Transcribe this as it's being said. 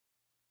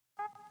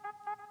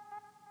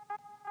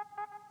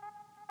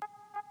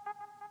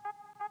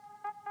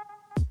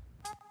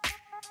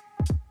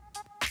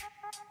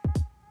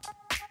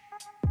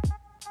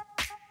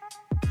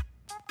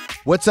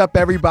What's up,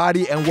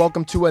 everybody, and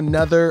welcome to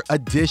another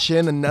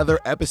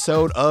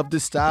episode of the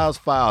Styles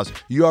Files.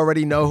 You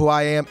already know who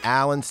I am,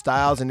 Alan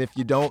Styles, and if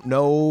you don't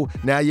know,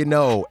 now you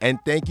know. And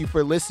thank you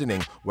for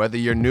listening, whether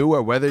you're new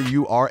or whether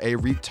you are a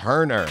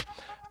returner.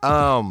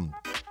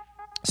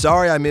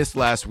 Sorry I missed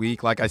last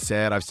week. Like I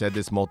said, I've said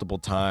this multiple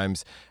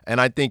times,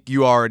 and I think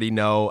you already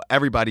know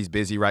everybody's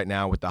busy right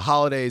now with the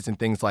holidays and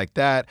things like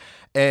that.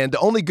 And the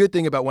only good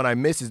thing about when I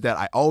miss is that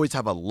I always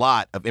have a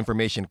lot of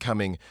information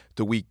coming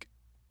the week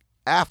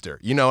after.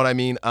 You know what I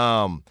mean?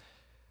 I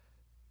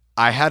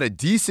had a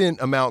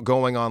decent amount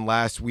going on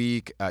last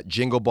week,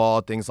 Jingle Ball,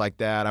 things like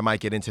that. I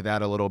might get into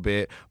that a little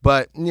bit.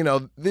 But, you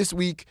know, this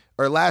week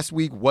or last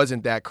week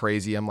wasn't that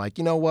crazy. I'm like,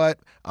 you know what?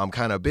 I'm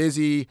kind of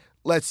busy.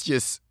 Let's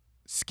just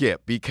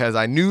skip, because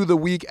I knew the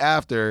week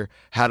after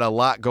had a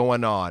lot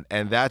going on.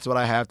 And that's what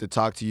I have to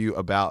talk to you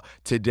about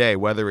today,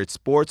 whether it's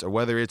sports or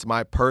whether it's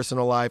my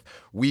personal life.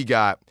 We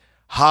got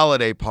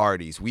holiday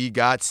parties, we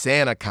got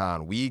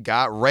SantaCon, we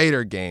got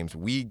Raider games,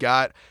 we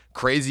got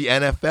crazy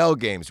NFL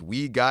games,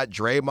 we got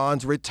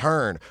Draymond's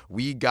return,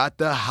 we got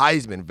the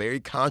Heisman,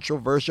 very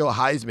controversial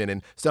Heisman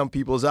in some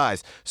people's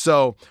eyes.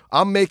 So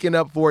I'm making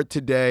up for it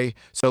today.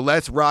 So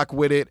let's rock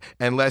with it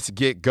and let's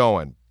get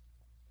going.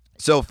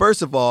 So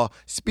first of all,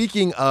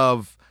 speaking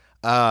of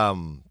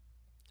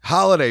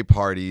holiday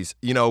parties,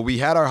 you know, we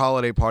had our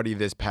holiday party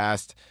this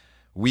past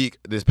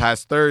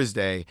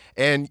Thursday,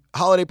 and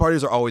holiday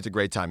parties are always a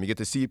great time. You get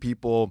to see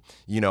people,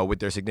 you know, with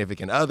their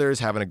significant others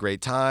having a great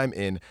time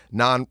in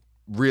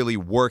non-really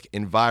work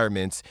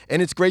environments,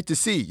 and it's great to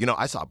see. You know,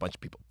 I saw a bunch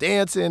of people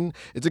dancing.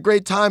 It's a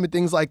great time and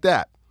things like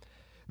that.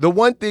 The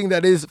one thing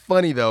that is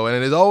funny, though, and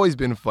it has always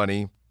been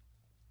funny,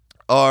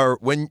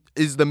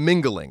 is the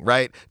mingling,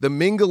 right? The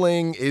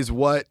mingling is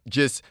what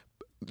just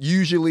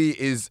usually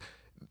is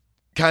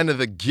kind of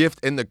the gift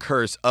and the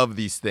curse of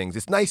these things.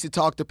 It's nice to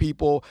talk to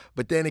people,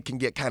 but then it can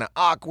get kind of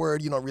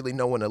awkward. You don't really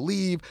know when to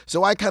leave.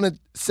 So I kind of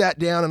sat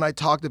down and I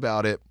talked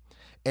about it,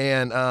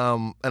 and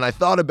I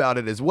thought about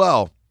it as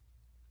well.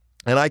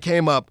 And I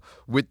came up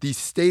with these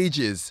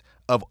stages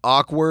of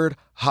awkward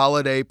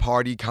holiday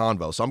party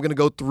convo. So I'm going to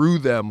go through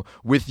them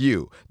with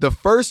you. The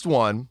first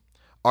one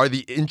are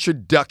the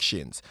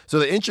introductions. So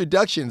the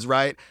introductions,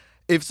 right?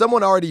 If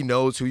someone already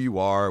knows who you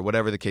are,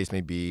 whatever the case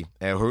may be,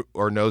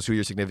 or knows who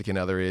your significant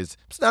other is,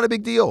 it's not a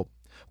big deal.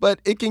 But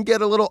it can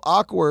get a little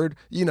awkward,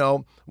 you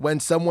know,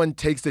 when someone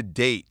takes a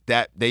date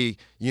that they,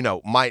 you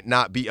know, might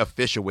not be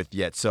official with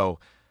yet. So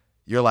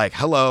you're like,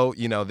 hello,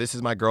 you know, this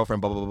is my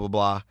girlfriend, blah, blah, blah,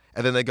 blah.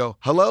 And then they go,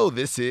 hello,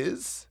 this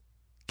is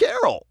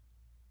Carol.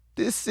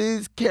 This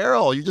is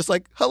Carol. You're just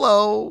like,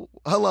 hello,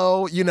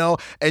 you know,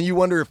 and you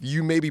wonder if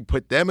you maybe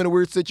put them in a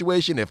weird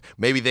situation, if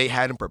maybe they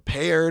hadn't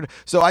prepared.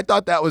 So I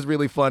thought that was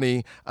really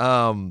funny,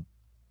 at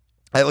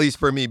least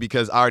for me,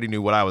 because I already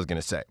knew what I was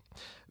going to say.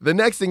 The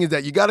next thing is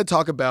that you got to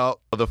talk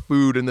about the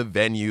food and the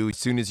venue. As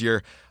soon as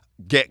you're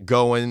get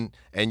going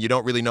and you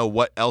don't really know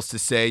what else to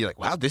say, you're like,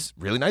 wow, this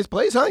really nice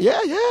place, huh?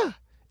 Yeah.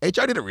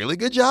 HR did a really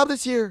good job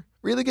this year.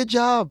 Really good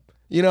job.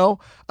 You know,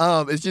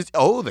 it's just,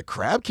 the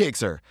crab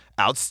cakes are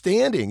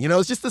outstanding. You know,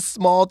 it's just a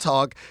small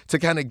talk to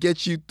kind of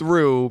get you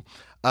through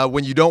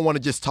when you don't want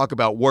to just talk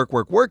about work,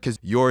 because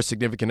your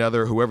significant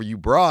other, whoever you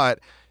brought,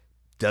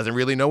 doesn't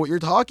really know what you're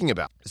talking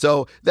about.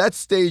 So that's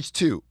stage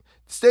 2.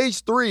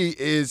 Stage 3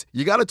 is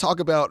you got to talk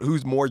about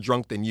who's more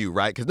drunk than you,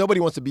 right? Because nobody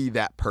wants to be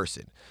that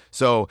person.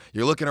 So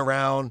you're looking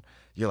around.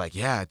 You're like,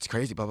 yeah, it's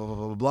crazy, blah, blah, blah,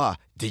 blah, blah.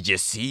 Did you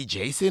see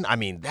Jason? I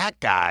mean, that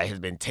guy has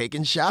been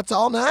taking shots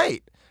all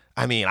night.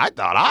 I mean, I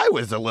thought I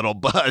was a little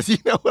buzzed, you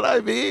know what I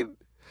mean?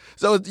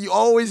 So you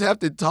always have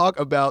to talk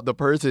about the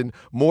person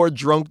more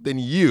drunk than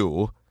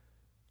you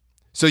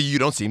so you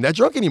don't seem that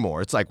drunk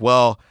anymore. It's like,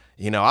 well,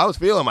 you know, I was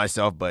feeling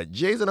myself, but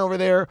Jason over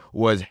there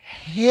was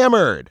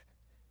hammered.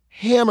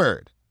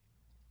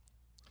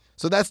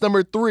 So that's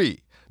number 3.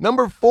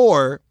 Number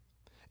 4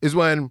 is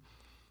when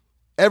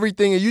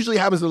everything, it usually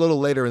happens a little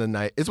later in the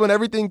night. It's when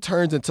everything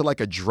turns into like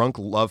a drunk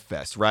love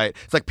fest, right?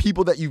 It's like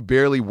people that you've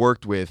barely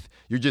worked with,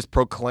 you're just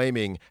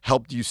proclaiming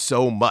helped you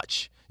so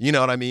much. You know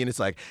what I mean? It's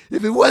like,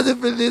 if it wasn't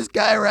for this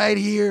guy right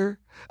here,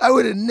 I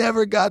would have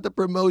never got the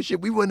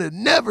promotion. We would have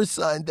never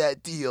signed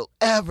that deal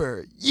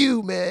ever.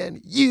 You,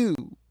 man, you.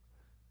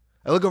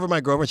 I look over at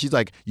my girlfriend. She's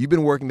like, you've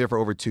been working there for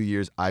over 2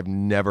 years. I've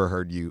never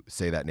heard you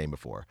say that name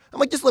before. I'm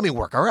like, just let me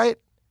work, all right?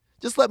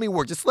 Just let me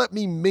work. Just let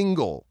me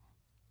mingle.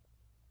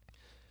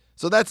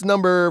 So that's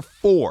number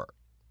 4.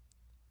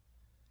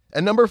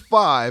 And number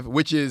 5,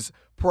 which is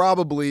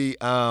probably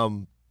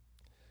the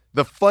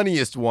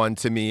funniest one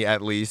to me,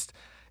 at least,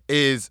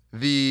 is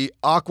the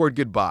awkward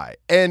goodbye.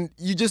 And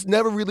you just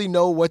never really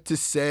know what to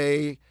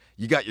say.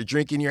 You got your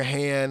drink in your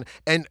hand.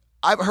 And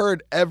I've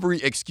heard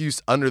every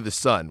excuse under the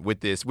sun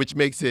with this, which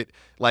makes it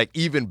like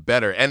even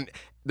better. And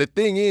the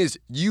thing is,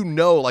 you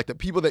know, like the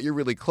people that you're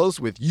really close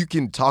with, you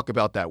can talk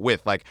about that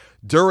with. Like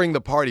during the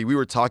party, we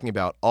were talking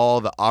about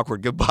all the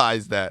awkward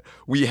goodbyes that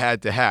we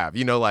had to have.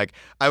 You know, like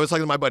I was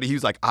talking to my buddy, he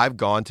was like, I've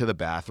gone to the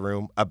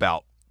bathroom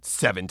about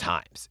 7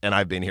 times and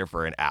I've been here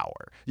for an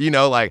hour. You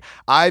know, like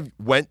I've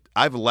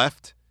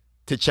left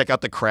to check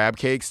out the crab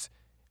cakes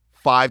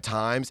 5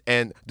 times,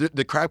 and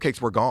the crab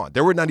cakes were gone.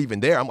 They were not even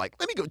there. I'm like,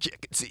 let me go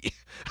check and see.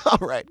 All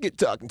right, good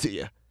talking to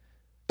you.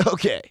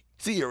 Okay,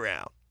 see you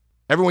around.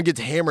 Everyone gets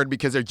hammered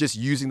because they're just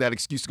using that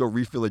excuse to go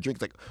refill a drink.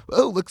 It's like,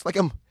 oh, looks like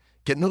I'm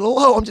getting a little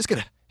low. I'm just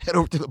going to head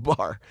over to the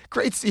bar.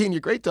 Great seeing you.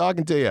 Great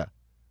talking to you.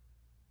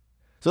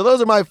 So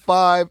those are my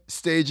 5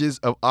 stages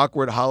of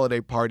awkward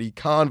holiday party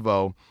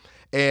convo.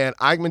 And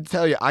I'm going to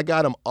tell you, I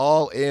got them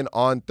all in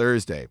on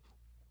Thursday.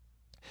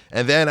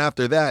 And then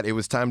after that, it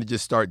was time to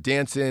just start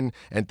dancing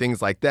and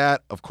things like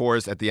that. Of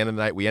course, at the end of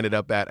the night, we ended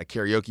up at a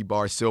karaoke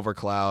bar, Silver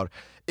Cloud.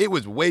 It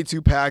was way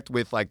too packed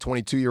with like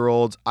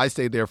 22-year-olds. I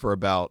stayed there for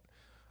about,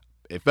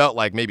 it felt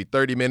like maybe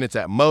 30 minutes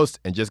at most,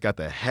 and just got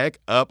the heck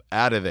up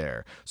out of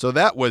there. So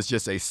that was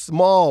just a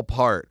small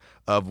part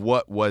of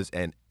what was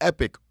an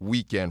epic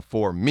weekend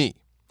for me.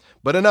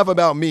 But enough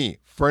about me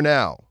for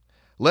now.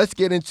 Let's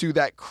get into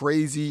that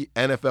crazy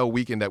NFL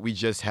weekend that we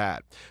just had.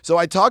 So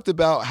I talked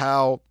about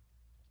how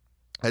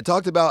I'm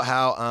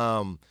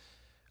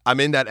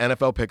in that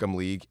NFL Pick'em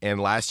League, and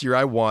last year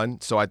I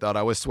won, so I thought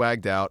I was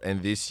swagged out,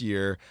 and this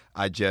year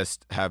I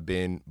just have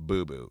been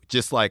boo-boo,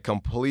 just like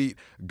complete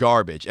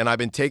garbage. And I've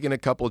been taking a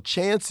couple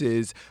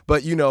chances,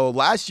 but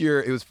last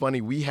year it was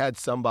funny. We had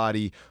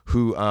somebody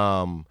who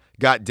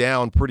got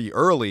down pretty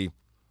early,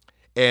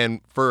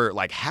 and for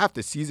like half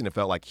the season it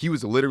felt like he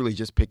was literally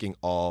just picking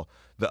all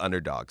the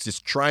underdogs,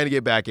 just trying to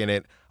get back in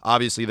it.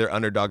 Obviously they're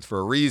underdogs for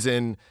a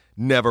reason,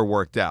 never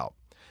worked out.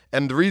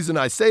 And the reason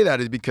I say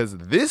that is because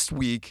this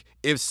week,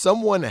 if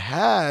someone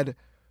had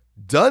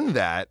done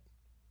that,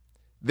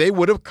 they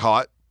would have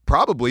caught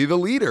probably the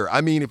leader.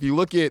 I mean, if you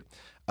look at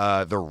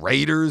the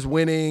Raiders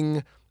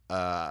winning,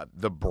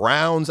 the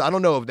Browns, I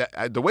don't know if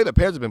that, the way the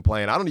Panthers have been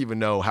playing, I don't even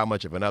know how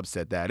much of an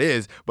upset that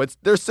is, but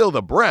they're still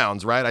the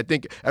Browns, right? I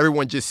think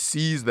everyone just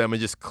sees them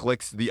and just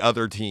clicks the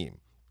other team.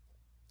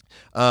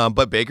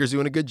 But Baker's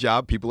doing a good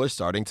job. People are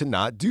starting to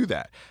not do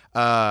that.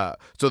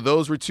 So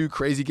those were 2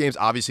 crazy games.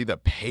 Obviously, the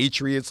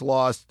Patriots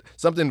lost.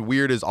 Something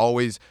weird is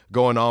always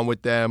going on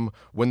with them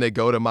when they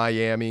go to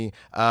Miami.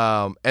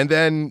 And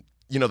then,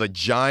 the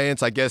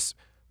Giants, I guess,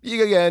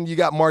 you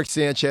got Mark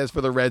Sanchez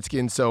for the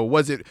Redskins. So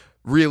was it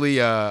really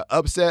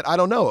upset? I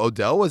don't know.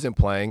 Odell wasn't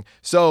playing.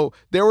 So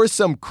there were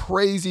some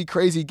crazy,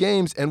 crazy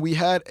games, and we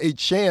had a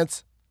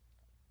chance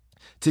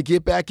to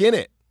get back in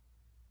it.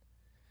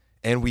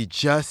 And we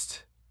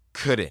just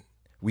couldn't.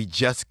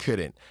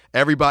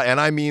 Everybody, and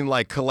I mean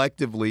like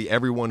collectively,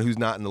 everyone who's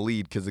not in the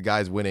lead, because the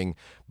guy's winning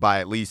by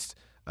at least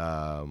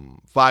 5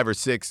 or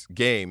 6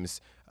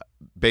 games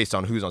based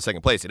on who's on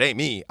second place. It ain't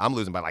me. I'm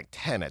losing by like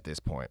 10 at this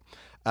point.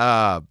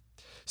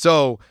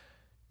 So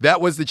that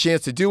was the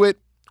chance to do it.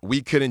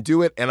 We couldn't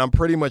do it, and I'm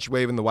pretty much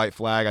waving the white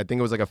flag. I think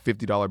it was like a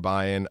 $50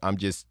 buy-in. I'm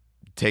just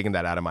taking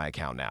that out of my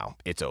account now.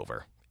 It's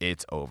over.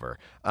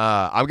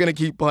 I'm going to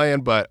keep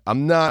playing, but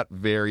I'm not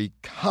very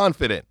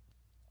confident.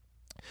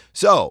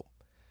 So,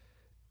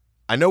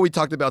 I know we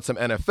talked about some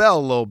NFL a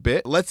little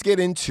bit. Let's get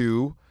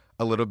into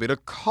a little bit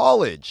of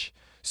college.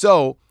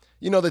 So,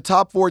 the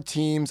top 4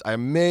 teams, I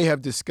may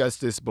have discussed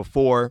this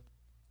before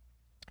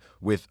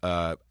with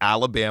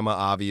Alabama,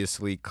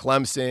 obviously,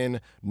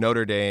 Clemson,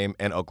 Notre Dame,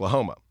 and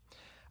Oklahoma.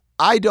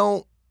 I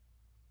don't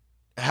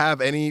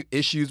have any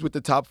issues with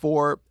the top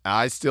 4.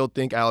 I still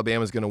think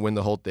Alabama's going to win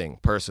the whole thing,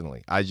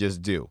 personally. I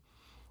just do.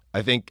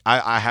 I think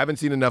I haven't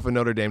seen enough of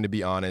Notre Dame, to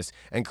be honest.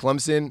 And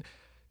Clemson,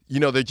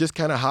 they're just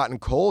kind of hot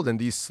and cold, and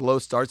these slow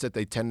starts that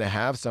they tend to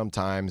have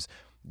sometimes,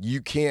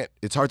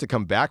 it's hard to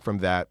come back from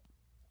that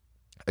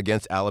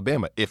against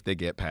Alabama if they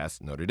get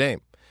past Notre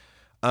Dame.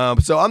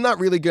 So I'm not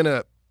really going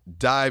to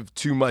dive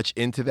too much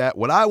into that.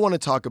 What I want to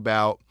talk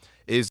about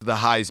is the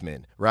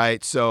Heisman,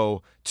 right?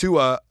 So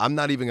Tua, I'm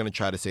not even going to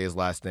try to say his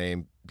last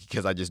name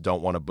because I just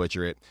don't want to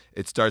butcher it.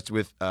 It starts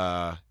with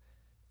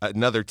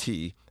another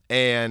T.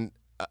 And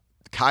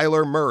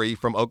Kyler Murray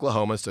from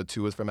Oklahoma, so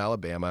Tua's from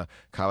Alabama,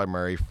 Kyler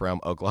Murray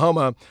from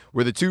Oklahoma,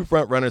 were the 2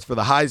 front runners for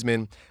the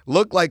Heisman.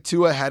 Looked like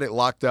Tua had it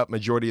locked up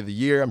majority of the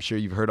year. I'm sure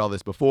you've heard all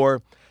this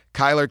before.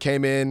 Kyler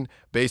came in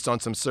based on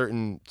some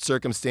certain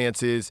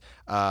circumstances,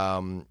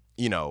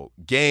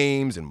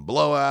 games and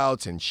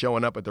blowouts and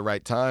showing up at the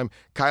right time.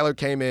 Kyler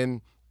came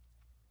in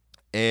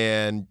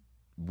and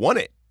won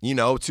it,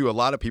 to a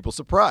lot of people's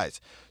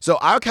surprise. So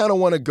I kind of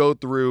want to go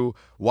through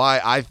why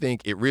I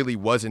think it really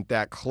wasn't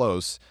that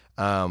close.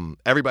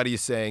 Everybody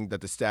is saying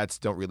that the stats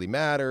don't really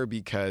matter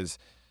because,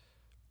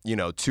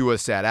 Tua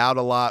sat out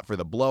a lot for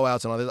the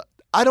blowouts and all this.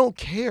 I don't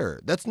care.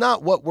 That's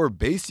not what we're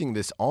basing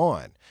this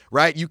on,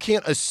 right? You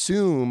can't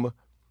assume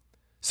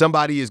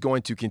somebody is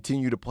going to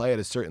continue to play at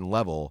a certain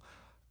level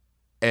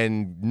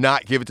and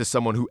not give it to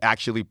someone who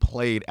actually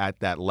played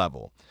at that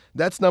level.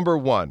 That's number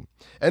 1.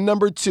 And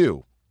number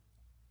 2,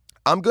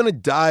 I'm going to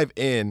dive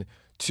in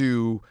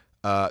to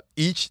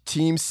each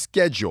team's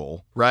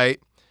schedule, right?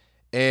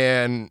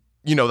 And,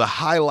 the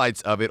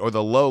highlights of it or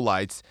the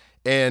lowlights.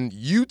 And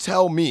you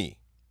tell me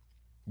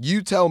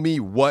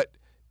what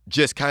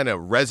just kind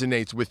of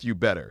resonates with you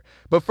better.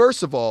 But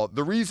first of all,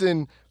 the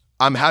reason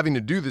I'm having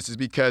to do this is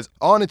because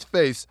on its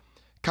face,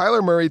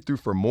 Kyler Murray threw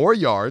for more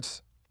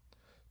yards,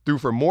 threw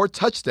for more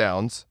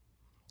touchdowns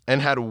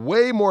and had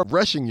way more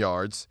rushing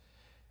yards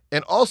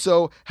and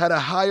also had a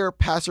higher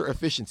passer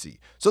efficiency.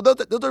 So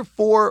those are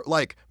 4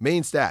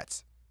 main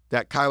stats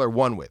that Kyler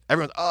won with.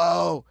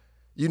 Everyone's,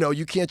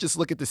 you can't just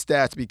look at the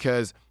stats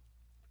because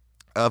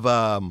of,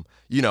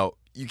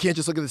 you can't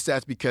just look at the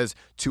stats because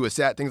Tua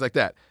sat, things like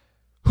that.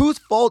 Whose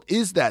fault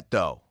is that,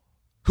 though?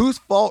 Whose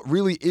fault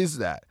really is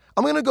that?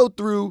 I'm going to go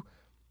through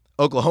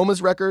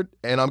Oklahoma's record,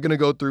 and I'm going to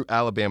go through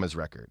Alabama's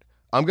record.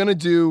 I'm going to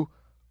do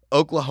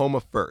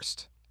Oklahoma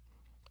first.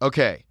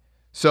 Okay,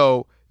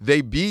 so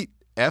they beat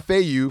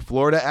FAU,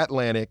 Florida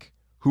Atlantic,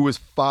 who was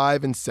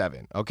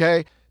 5-7,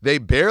 okay? They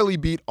barely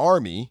beat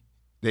Army.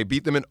 They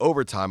beat them in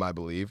overtime, I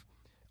believe.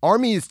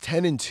 Army is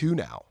 10-2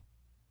 now.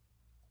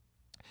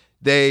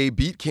 They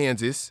beat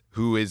Kansas,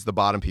 who is the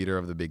bottom feeder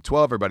of the Big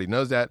 12. Everybody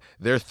knows that.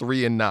 They're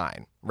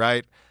 3-9,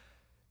 right?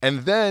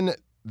 And then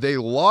they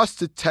lost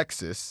to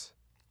Texas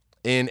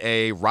in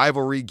a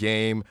rivalry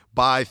game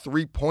by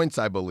 3 points,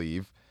 I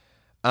believe.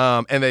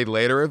 And they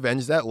later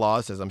avenged that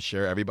loss, as I'm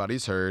sure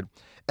everybody's heard.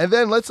 And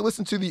then let's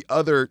listen to the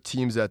other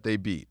teams that they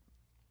beat.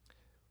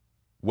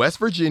 West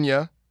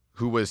Virginia,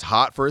 who was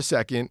hot for a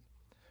second.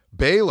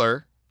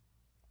 Baylor,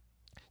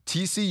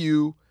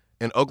 TCU,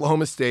 and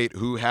Oklahoma State,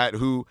 who had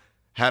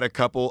a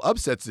couple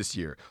upsets this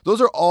year.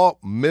 Those are all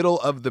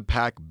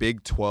middle-of-the-pack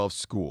Big 12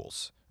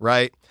 schools,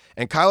 right?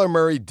 And Kyler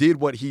Murray did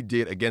what he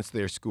did against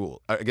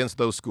against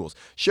those schools.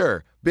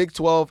 Sure, Big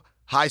 12,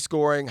 high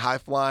scoring, high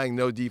flying,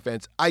 no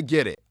defense. I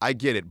get it.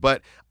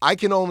 But I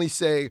can only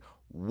say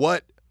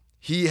what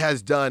he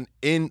has done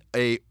in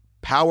a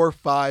Power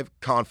 5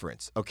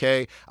 conference,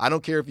 okay? I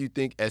don't care if you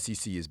think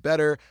SEC is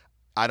better.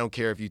 I don't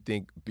care if you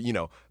think,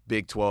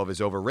 Big 12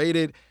 is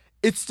overrated.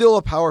 It's still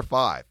a Power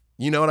 5.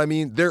 You know what I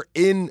mean? They're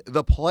in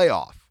the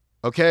playoff,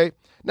 okay?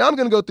 Now I'm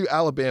going to go through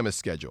Alabama's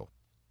schedule.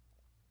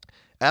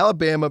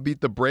 Alabama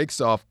beat the brakes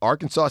off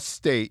Arkansas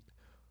State,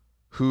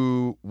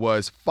 who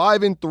was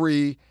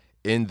 5-3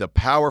 in the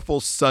powerful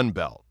Sun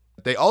Belt.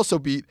 They also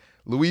beat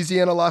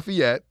Louisiana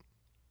Lafayette,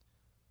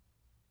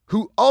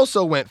 who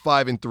also went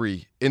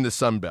 5-3 in the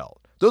Sun Belt.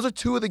 Those are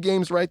 2 of the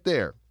games right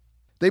there.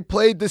 They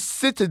played the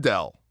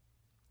Citadel,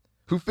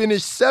 who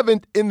finished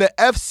 7th in the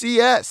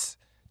FCS.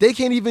 They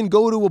can't even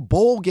go to a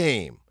bowl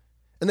game,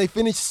 and they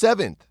finished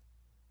 7th.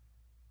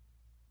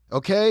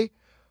 Okay?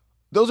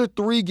 Those are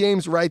 3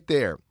 games right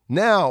there.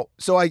 Now,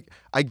 so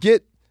I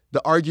get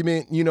the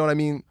argument, you know what I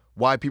mean,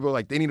 why people are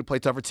like, they need to play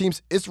tougher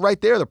teams. It's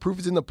right there. The proof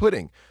is in the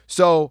pudding.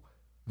 So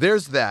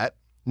there's that.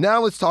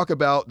 Now let's talk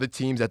about the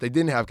teams that they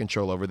didn't have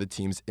control over, the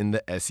teams in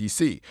the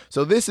SEC.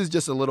 So this is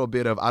just a little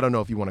bit of, I don't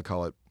know if you want to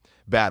call it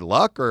bad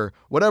luck or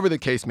whatever the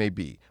case may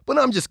be, but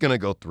I'm just going to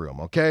go through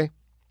them, okay?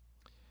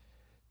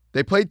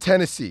 They played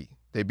Tennessee.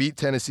 They beat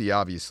Tennessee,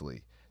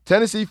 obviously.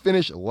 Tennessee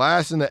finished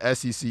last in the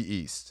SEC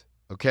East,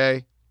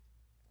 okay?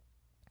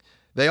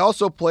 They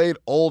also played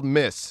Ole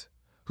Miss,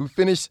 who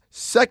finished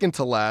second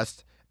to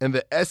last in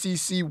the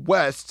SEC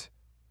West,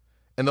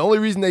 and the only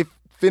reason they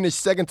finished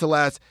second to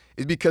last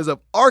is because of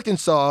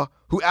Arkansas,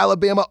 who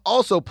Alabama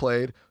also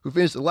played, who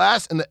finished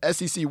last in the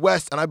SEC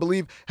West, and I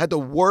believe had the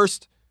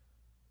worst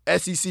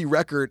SEC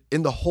record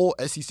in the whole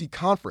SEC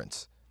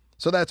conference.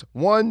 So that's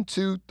 1,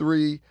 2,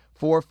 3,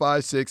 4,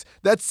 5, 6.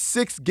 That's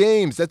 6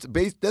 games.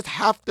 That's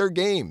half their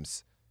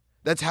games.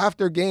 That's half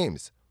their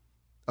games.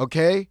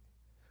 Okay?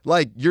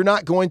 Like, you're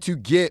not going to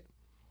get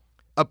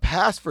a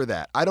pass for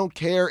that. I don't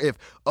care if,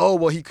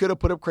 he could have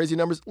put up crazy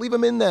numbers. Leave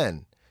him in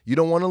then. You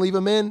don't want to leave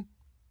him in?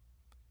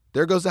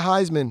 There goes the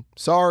Heisman.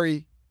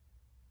 Sorry.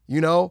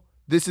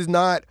 This is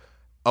not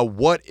a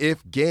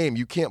what-if game.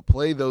 You can't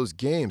play those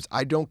games.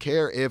 I don't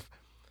care if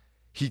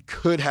he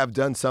could have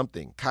done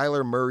something.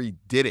 Kyler Murray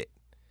did it,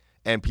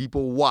 and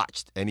people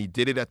watched, and he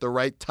did it at the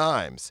right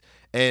times.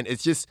 And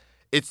it's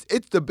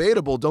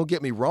debatable, don't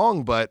get me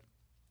wrong, but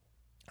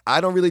I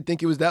don't really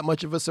think it was that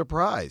much of a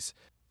surprise.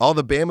 All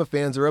the Bama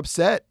fans are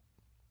upset.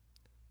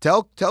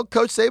 Tell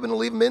Coach Saban to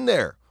leave him in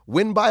there.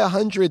 Win by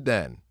 100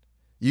 then,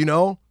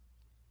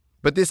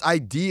 But this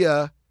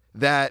idea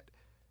that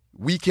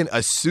we can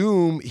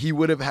assume he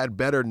would have had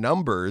better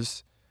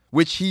numbers,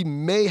 which he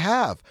may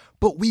have,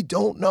 but we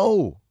don't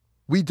know.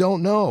 We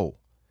don't know.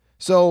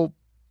 So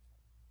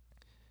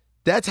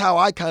that's how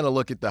I kind of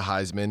look at the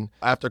Heisman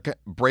after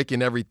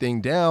breaking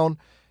everything down.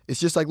 It's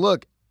just like,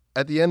 look,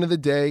 at the end of the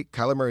day,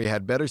 Kyler Murray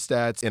had better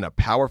stats in a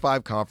Power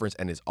 5 conference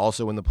and is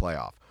also in the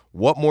playoff.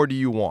 What more do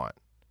you want?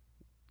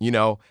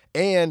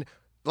 And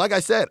like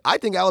I said, I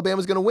think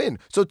Alabama's going to win.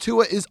 So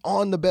Tua is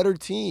on the better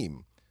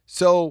team.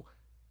 So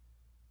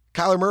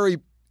Kyler Murray,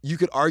 you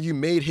could argue,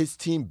 made his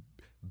team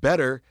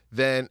better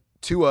than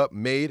Tua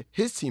made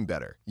his team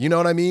better. You know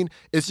what I mean?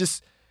 It's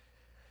just,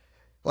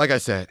 like I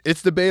said,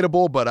 it's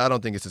debatable, but I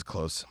don't think it's as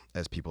close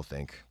as people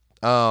think.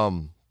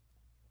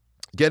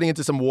 Getting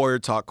into some Warrior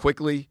talk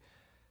quickly.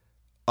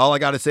 All I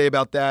got to say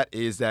about that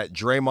is that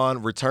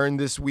Draymond returned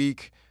this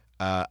week,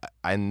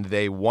 and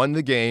they won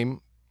the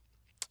game.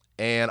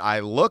 And I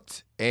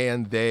looked,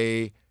 and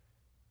they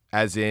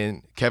as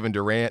in Kevin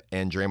Durant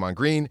and Draymond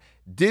Green,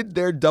 did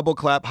their double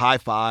clap high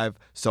five.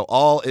 So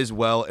all is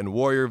well in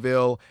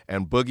Warriorville,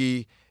 and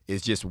Boogie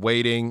is just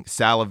waiting,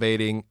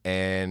 salivating,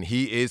 and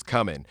he is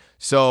coming.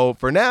 So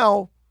for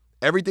now,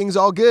 everything's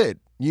all good,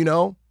 you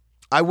know?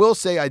 I will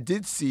say I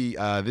did see,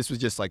 this was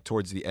just like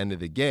towards the end of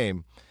the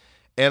game,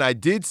 and I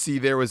did see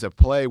there was a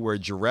play where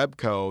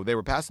Jerebko, they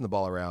were passing the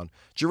ball around.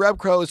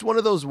 Jerebko is one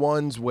of those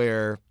ones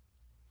where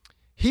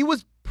he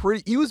was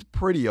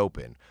pretty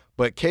open.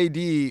 But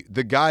KD,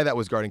 the guy that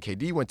was guarding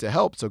KD, went to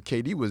help, so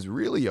KD was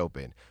really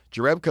open.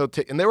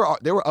 Jerebko, and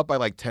they were up by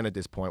like 10 at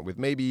this point with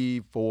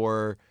maybe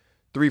 4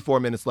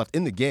 minutes left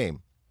in the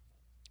game.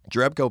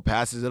 Jerebko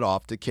passes it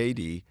off to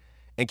KD,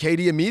 and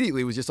KD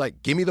immediately was just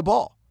like, give me the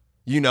ball,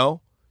 you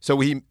know? So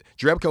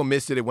Jerebko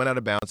missed it, it went out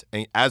of bounds,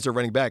 and as they're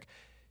running back,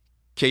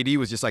 KD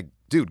was just like,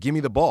 dude, give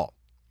me the ball.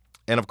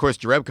 And, of course,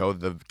 Jerebko,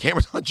 the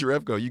camera's on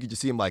Jerebko. You could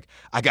just see him like,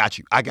 I got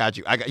you.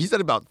 He said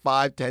it about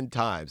 5-10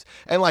 times.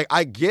 And, like,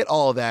 I get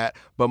all that,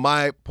 but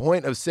my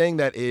point of saying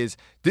that is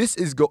this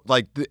is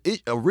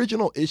the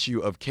original issue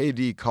of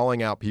KD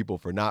calling out people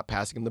for not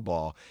passing him the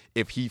ball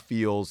if he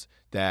feels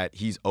that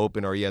he's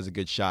open or he has a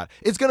good shot.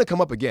 It's going to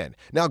come up again.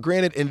 Now,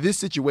 granted, in this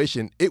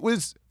situation, it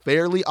was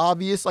fairly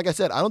obvious. Like I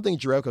said, I don't think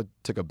Jerebko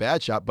took a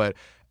bad shot, but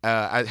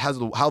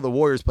how the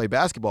Warriors play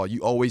basketball,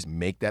 you always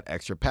make that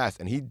extra pass,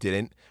 and he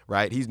didn't,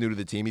 right? He's new to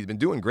the team. He's been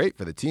doing great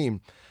for the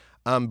team.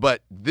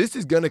 But this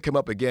is going to come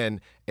up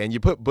again, and you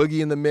put Boogie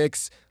in the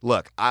mix.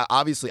 Look,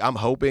 I'm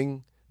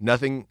hoping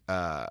nothing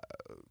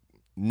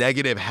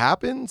negative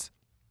happens,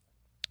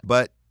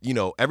 but, you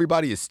know,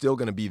 everybody is still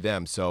going to be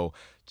them. So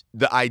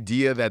the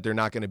idea that they're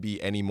not going to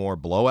be any more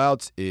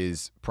blowouts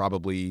is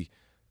probably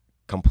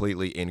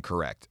completely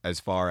incorrect as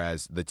far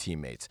as the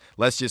teammates.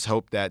 Let's just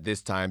hope that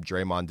this time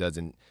Draymond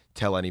doesn't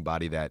tell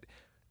anybody that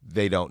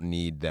they don't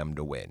need them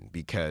to win,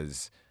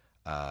 because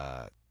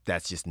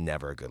that's just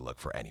never a good look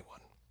for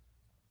anyone.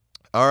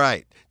 All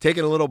right,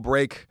 taking a little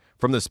break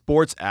from the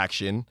sports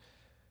action,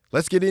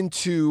 let's get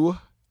into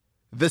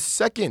the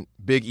second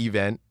big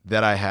event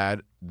that I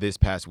had this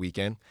past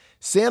weekend,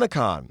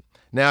 SantaCon.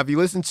 Now, if you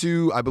listen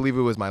to, I believe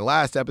it was my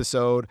last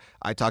episode,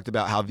 I talked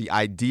about how the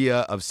idea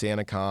of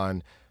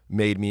SantaCon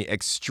made me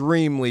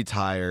extremely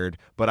tired,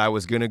 but I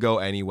was going to go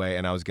anyway,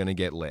 and I was going to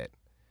get lit.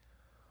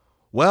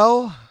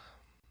 Well,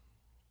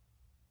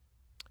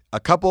 a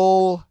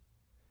couple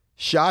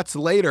shots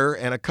later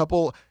and a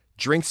couple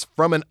drinks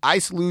from an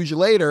ice luge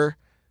later,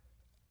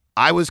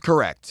 I was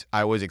correct.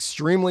 I was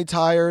extremely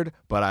tired,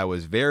 but I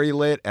was very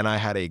lit, and I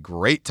had a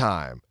great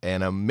time,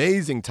 an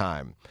amazing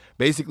time.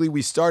 Basically,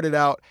 we started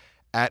out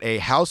at a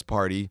house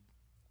party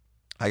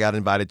I got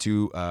invited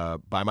to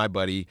by my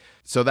buddy,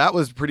 so that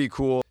was pretty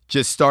cool.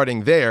 Just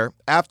starting there.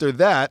 After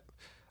that,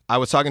 I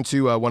was talking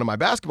to one of my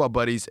basketball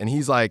buddies, and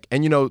he's like,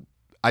 and you know,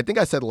 I think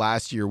I said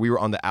last year we were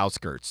on the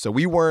outskirts. So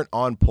we weren't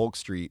on Polk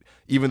Street,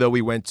 even though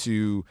we went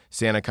to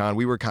SantaCon.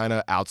 We were kind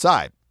of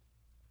outside,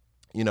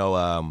 you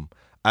know,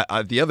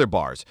 at the other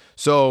bars.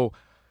 So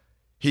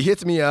he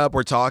hits me up.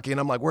 We're talking.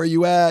 I'm like, where are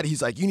you at?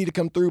 He's like, you need to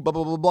come through, blah,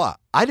 blah, blah, blah.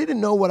 I didn't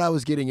know what I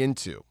was getting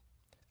into.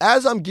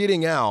 As I'm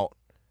getting out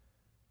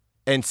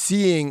and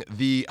seeing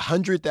the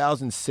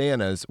 100,000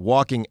 Santas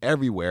walking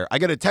everywhere, I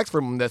get a text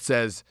from him that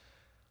says,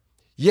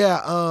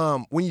 yeah,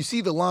 when you see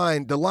the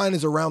line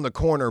is around the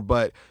corner,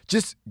 but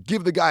just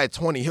give the guy a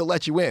 20, he'll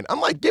let you in.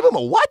 I'm like, give him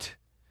a what?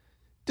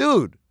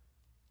 Dude,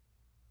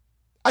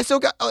 I still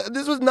got,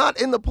 this was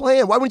not in the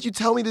plan. Why wouldn't you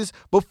tell me this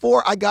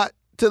before I got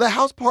to the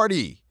house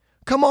party?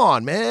 Come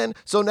on, man.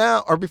 So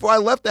now, or before I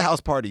left the house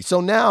party.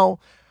 So now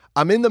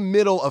I'm in the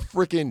middle of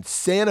freaking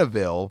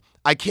Santaville.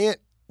 I can't,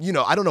 you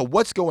know, I don't know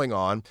what's going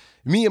on.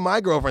 Me and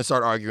my girlfriend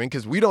start arguing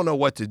because we don't know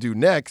what to do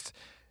next.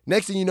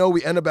 Next thing you know,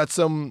 we end up at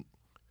some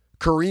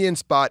Korean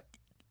spot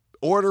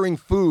ordering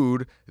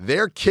food.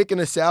 They're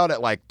kicking us out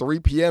at like 3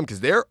 p.m.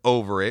 because they're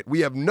over it. We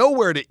have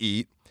nowhere to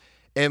eat.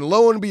 And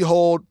lo and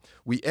behold,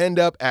 we end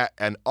up at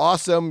an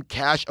awesome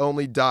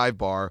cash-only dive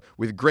bar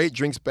with great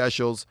drink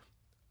specials,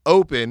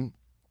 open,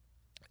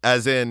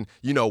 as in,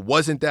 you know,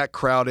 wasn't that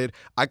crowded.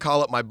 I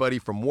call up my buddy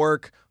from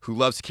work who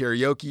loves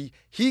karaoke.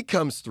 He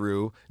comes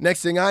through.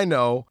 Next thing I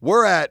know,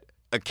 we're at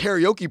a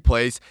karaoke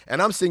place,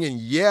 and I'm singing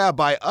Yeah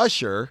by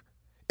Usher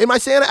in my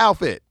Santa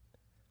outfit.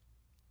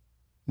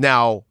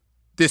 Now,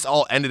 this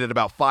all ended at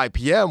about 5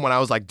 p.m. when I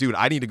was like, dude,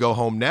 I need to go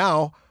home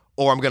now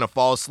or I'm going to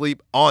fall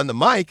asleep on the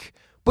mic.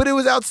 But it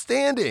was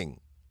outstanding.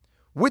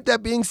 With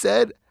that being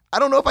said, I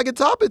don't know if I can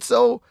top it,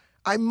 so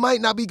I might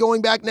not be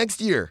going back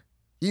next year.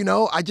 You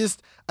know, I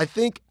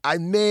think I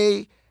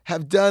may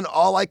have done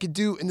all I could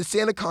do in the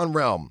SantaCon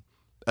realm.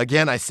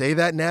 Again, I say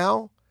that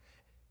now,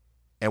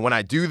 and when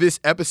I do this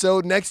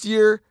episode next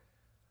year,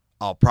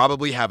 I'll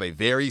probably have a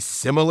very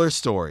similar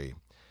story.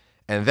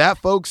 And that,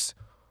 folks,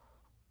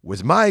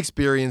 was my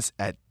experience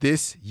at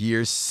this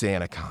year's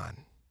SantaCon.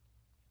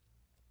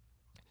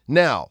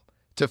 Now,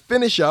 to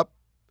finish up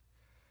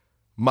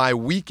my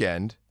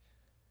weekend,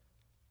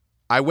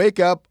 I wake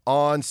up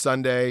on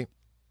Sunday,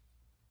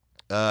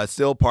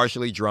 still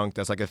partially drunk.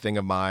 That's like a thing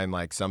of mine.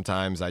 Like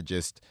sometimes I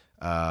just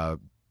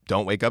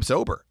don't wake up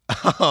sober.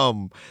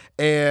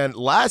 And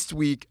last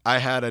week I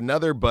had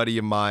another buddy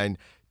of mine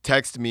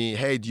text me,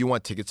 hey, do you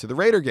want tickets to the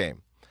Raider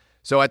game?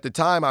 So at the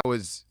time I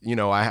was,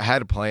 I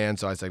had a plan.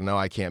 So I was like, no,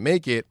 I can't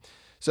make it.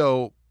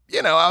 So,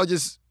 I was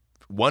just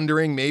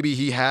wondering maybe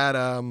he had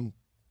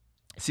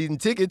season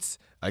tickets.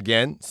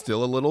 Again,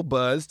 still a little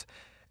buzzed.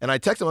 And I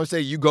texted him, I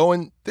say, you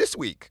going this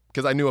week?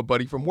 Because I knew a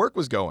buddy from work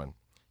was going.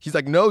 He's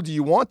like, no, do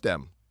you want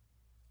them?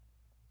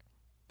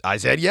 I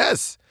said,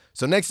 yes.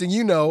 So next thing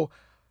you know,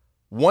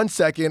 1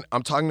 second,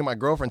 I'm talking to my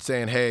girlfriend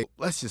saying, hey,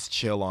 let's just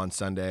chill on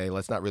Sunday.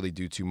 Let's not really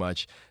do too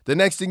much. The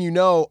next thing you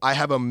know, I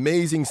have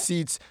amazing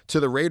seats to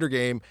the Raider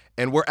game,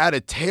 and we're at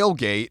a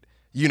tailgate,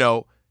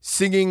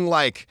 singing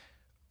like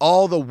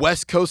all the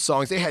West Coast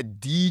songs. They had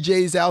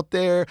DJs out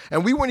there,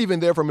 and we weren't even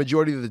there for a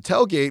majority of the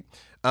tailgate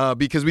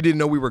because we didn't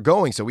know we were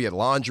going. So we had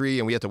laundry,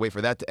 and we had to wait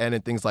for that to end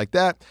and things like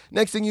that.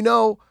 Next thing you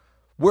know,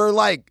 we're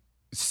like,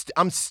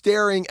 I'm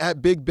staring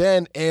at Big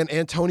Ben and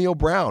Antonio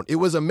Brown. It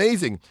was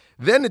amazing.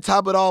 Then to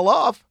top it all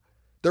off,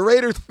 the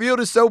Raiders' field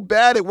is so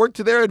bad it worked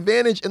to their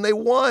advantage, and they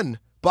won.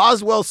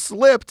 Boswell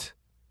slipped,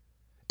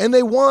 and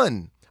they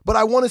won. But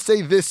I want to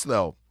say this,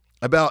 though,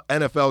 about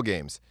NFL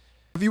games.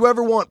 If you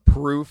ever want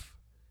proof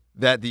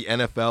that the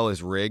NFL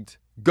is rigged,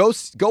 go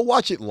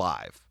watch it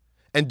live.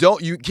 And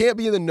you can't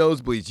be in the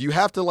nosebleeds. You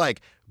have to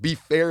be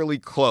fairly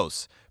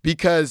close,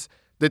 because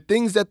the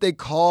things that they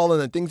call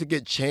and the things that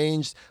get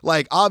changed,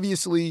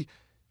 obviously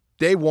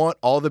they want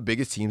all the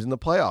biggest teams in the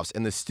playoffs,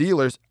 and the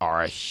Steelers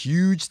are a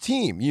huge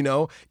team,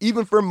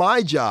 even for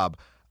my job.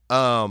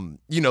 The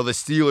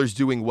Steelers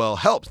doing well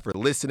helps for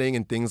listening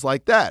and things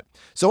like that.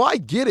 So I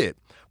get it.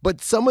 But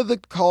some of the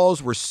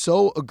calls were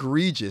so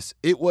egregious.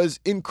 It was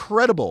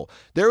incredible.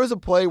 There was a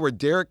play where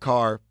Derek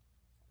Carr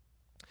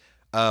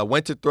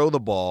went to throw the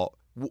ball.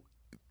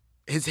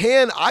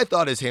 I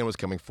thought his hand was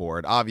coming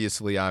forward.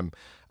 Obviously, I'm,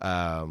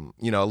 a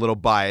little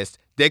biased.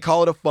 They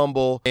call it a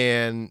fumble,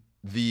 and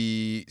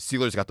the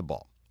Steelers got the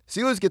ball.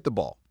 Steelers get the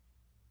ball.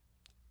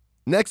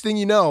 Next thing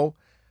you know,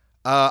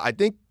 I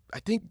think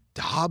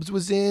Dobbs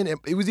was in.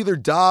 It was either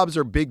Dobbs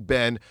or Big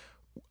Ben.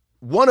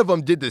 One of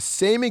them did the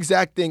same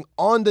exact thing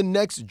on the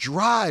next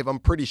drive, I'm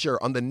pretty sure,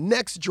 on the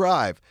next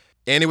drive.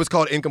 And it was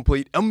called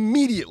incomplete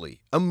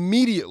immediately.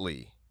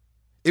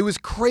 It was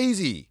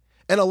crazy.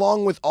 And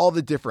along with all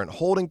the different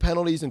holding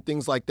penalties and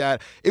things like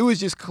that, it was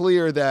just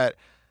clear that,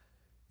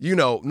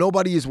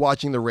 nobody is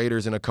watching the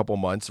Raiders in a couple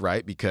months,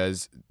 right?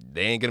 Because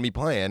they ain't going to be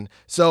playing.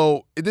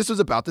 So this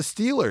was about the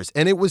Steelers.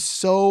 And it was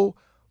so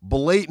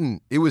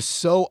blatant. It was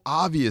so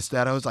obvious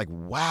that I was like,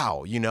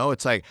 wow,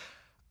 it's like,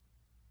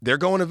 they're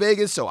going to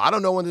Vegas, so I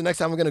don't know when the next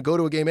time I'm going to go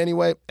to a game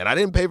anyway, and I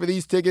didn't pay for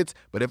these tickets,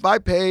 but if I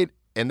paid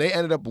and they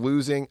ended up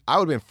losing, I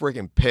would have been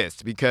freaking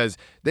pissed because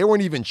they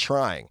weren't even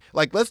trying.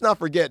 Let's not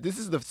forget, this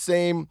is the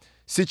same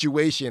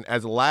situation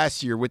as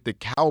last year with the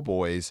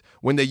Cowboys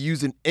when they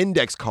used an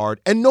index card,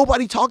 and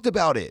nobody talked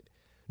about it.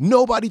 Even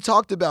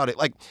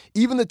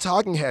the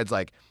talking heads,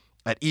 at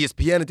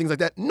ESPN and things like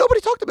that,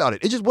 nobody talked about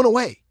it. It just went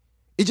away.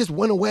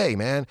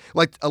 Man.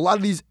 A lot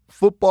of these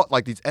football,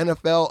 these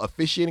NFL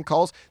officiating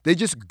calls, they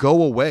just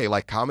go away.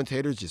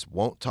 Commentators just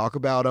won't talk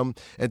about them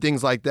and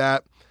things like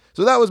that.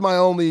 So that was my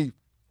only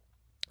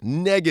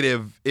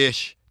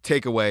negative-ish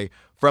takeaway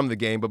from the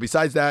game. But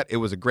besides that, it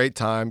was a great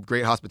time,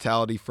 great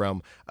hospitality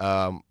from,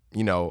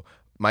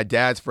 my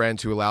dad's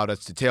friends who allowed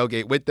us to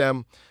tailgate with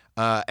them.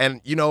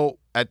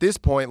 At this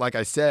point, like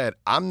I said,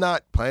 I'm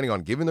not planning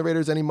on giving the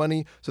Raiders any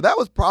money. So that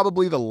was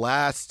probably the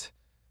last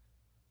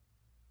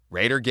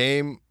Raider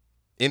game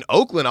in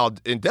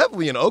Oakland,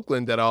 definitely in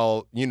Oakland that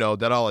I'll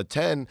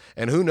attend,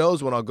 and who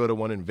knows when I'll go to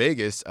one in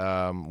Vegas,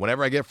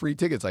 whenever I get free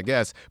tickets, I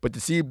guess. But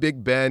to see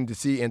Big Ben, to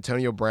see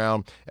Antonio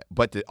Brown,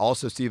 but to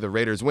also see the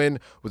Raiders win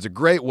was a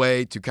great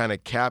way to kind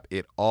of cap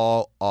it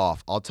all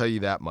off. I'll tell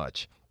you that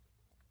much.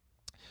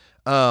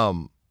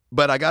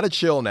 But I got to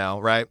chill now,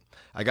 right?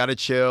 I got to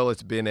chill.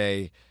 It's been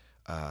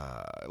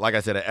like I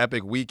said, an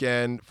epic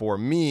weekend for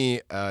me,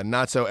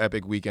 not so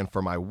epic weekend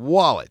for my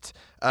wallet.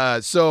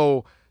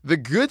 So the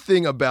good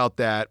thing about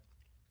the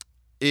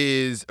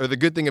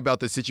good thing about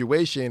the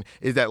situation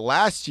is that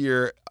last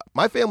year,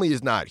 my family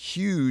is not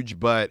huge,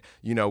 but,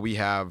 we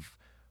have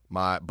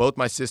both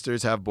my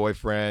sisters have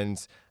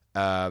boyfriends.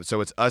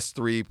 So it's us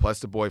three plus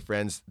the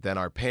boyfriends, then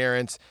our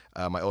parents.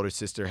 My older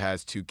sister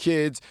has 2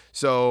 kids.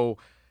 So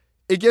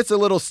it gets a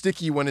little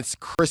sticky when it's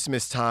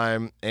Christmas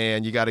time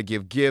and you got to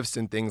give gifts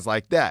and things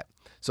like that.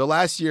 So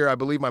last year, I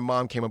believe my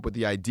mom came up with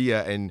the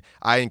idea, and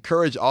I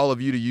encourage all of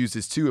you to use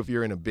this too if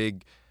you're in a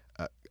big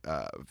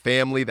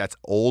family that's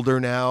older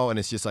now, and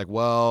it's just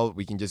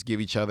we can just give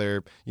each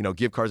other,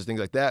 gift cards and things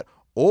like that.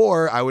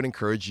 Or I would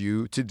encourage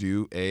you to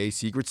do a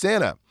Secret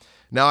Santa.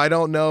 Now, I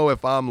don't know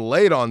if I'm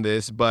late on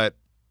this, but,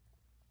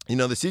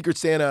 the Secret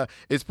Santa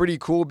is pretty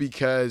cool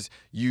because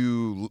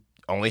you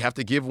only have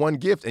to give one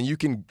gift, and you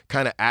can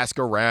kind of ask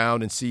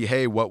around and see,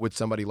 hey, what would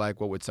somebody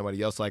like? What would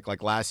somebody else like?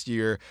 Like last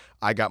year,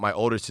 I got my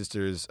older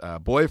sister's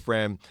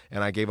boyfriend,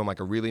 and I gave him a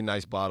really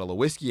nice bottle of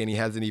whiskey, and he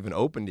hasn't even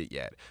opened it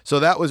yet. So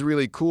that was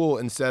really cool.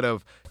 Instead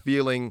of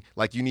feeling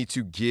like you need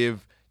to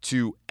give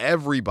to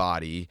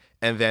everybody,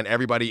 and then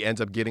everybody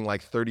ends up getting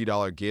like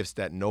 $30 gifts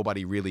that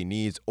nobody really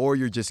needs, or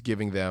you're just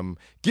giving them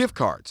gift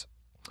cards.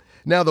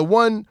 Now, the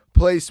one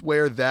place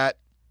where that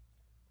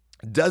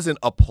doesn't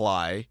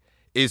apply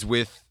is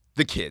with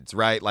the kids,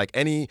 right? Like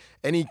any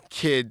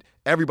kid,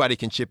 everybody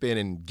can chip in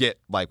and get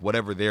like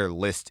whatever their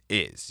list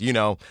is,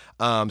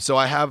 So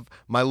I have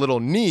my little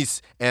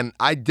niece, and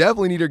I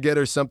definitely need to get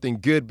her something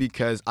good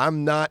because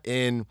I'm not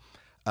in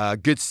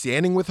good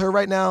standing with her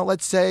right now,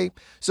 let's say.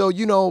 So,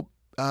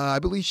 I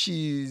believe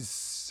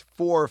she's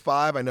 4 or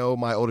 5. I know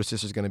my older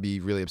sister's going to be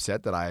really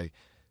upset that I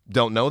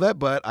don't know that,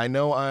 but I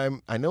know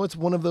it's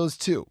one of those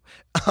too.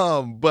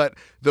 But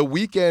the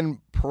weekend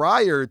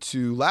prior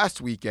to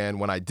last weekend,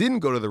 when I didn't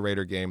go to the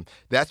Raider game,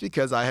 that's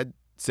because I had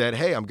said,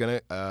 hey, I'm going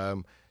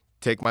to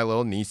take my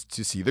little niece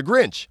to see the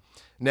Grinch.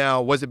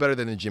 Now, was it better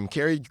than the Jim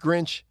Carrey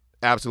Grinch?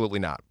 Absolutely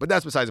not. But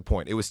that's besides the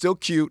point. It was still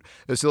cute.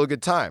 It was still a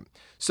good time.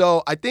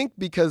 So I think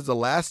because the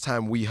last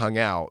time we hung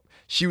out,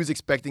 she was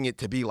expecting it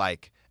to be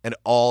like an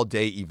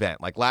all-day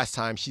event. Like last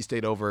time she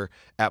stayed over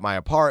at my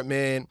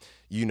apartment.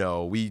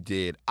 We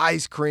did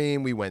ice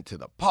cream. We went to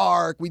the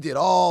park. We did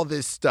all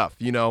this stuff,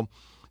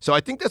 So I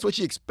think that's what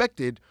she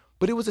expected,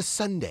 but it was a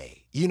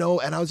Sunday,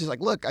 and I was just like,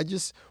 look, I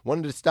just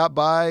wanted to stop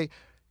by,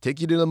 take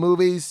you to the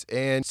movies,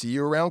 and see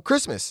you around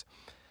Christmas.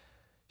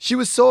 She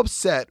was so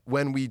upset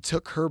when we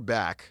took her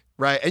back,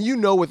 right? And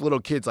with little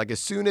kids, like as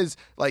soon as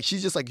like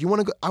she's just like, I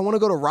want to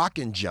go to Rock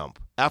and Jump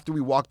after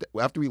we left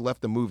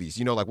the movies,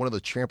 like one of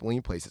the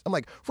trampoline places. I'm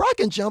like, Rock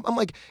and Jump? I'm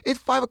like, it's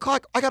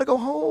 5:00. I gotta go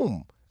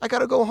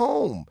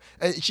home.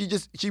 And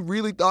she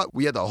really thought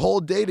we had the whole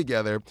day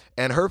together,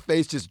 and her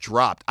face just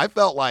dropped. I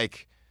felt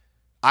like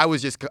I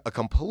was just a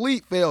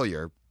complete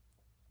failure.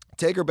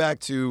 Take her back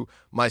to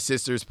my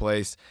sister's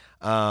place.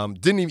 She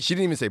didn't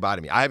even say bye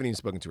to me. I haven't even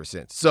spoken to her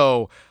since.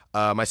 So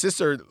my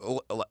sister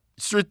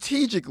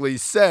strategically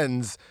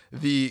sends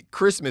the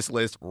Christmas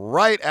list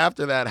right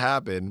after that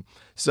happened.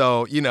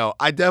 So,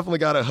 I definitely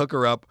got to hook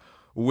her up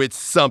with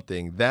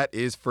something. That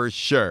is for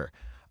sure.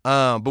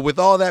 But with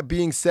all that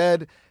being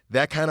said,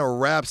 that kind of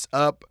wraps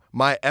up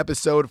my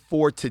episode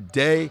for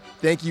today.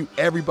 Thank you,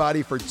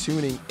 everybody, for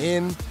tuning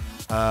in.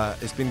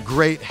 It's been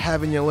great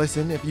having you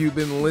listen. If you've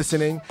been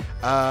listening,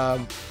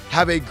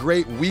 have a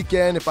great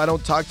weekend. If I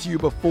don't talk to you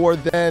before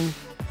then,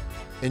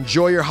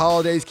 enjoy your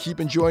holidays. Keep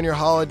enjoying your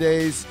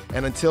holidays.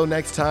 And until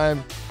next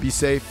time, be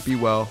safe, be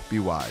well, be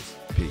wise.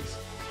 Peace.